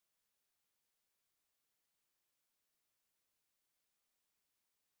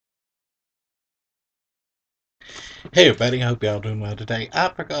Hey everybody, I hope y'all doing well today. I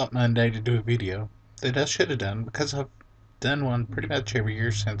forgot Monday to do a video that I should have done because I've done one pretty much every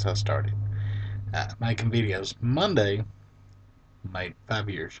year since I started making videos. Monday made 5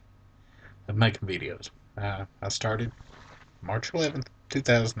 years of making videos. I started March 11th,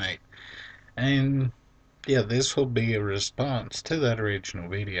 2008. And yeah, this will be a response to that original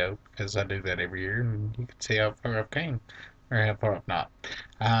video because I do that every year and you can see how far I've came or how far I've not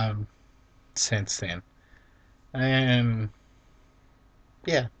um, since then. And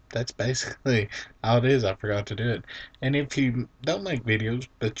yeah, that's basically all it is. I forgot to do it. And if you don't make videos,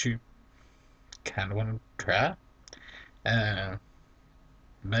 but you kind of want to try, uh,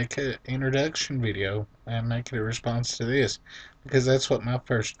 make an introduction video and make it a response to this. Because that's what my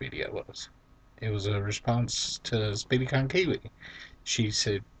first video was. It was a response to Speedy Con Kiwi. She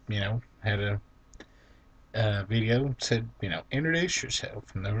said, had a video said, introduce yourself.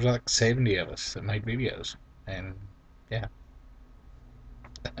 And there was like 70 of us that made videos. And yeah,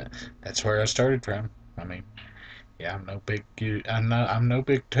 that's where I started from. I mean, yeah, I'm no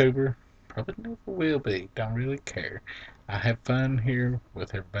big tuber. Probably never will be. Don't really care. I have fun here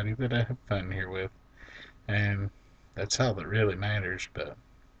with everybody that I have fun here with, and that's all that really matters. But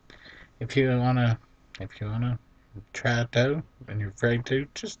if you wanna, if you wanna try it though, and you're afraid to,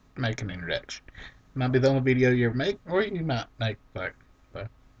 just make an introduction. Might be the only video you ever make, or you might make like, but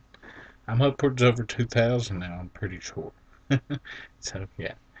I'm upwards over 2,000 now. I'm pretty sure. So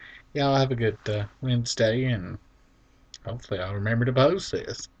yeah, y'all have a good Wednesday, and hopefully I'll remember to post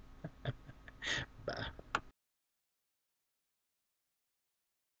this. Bye.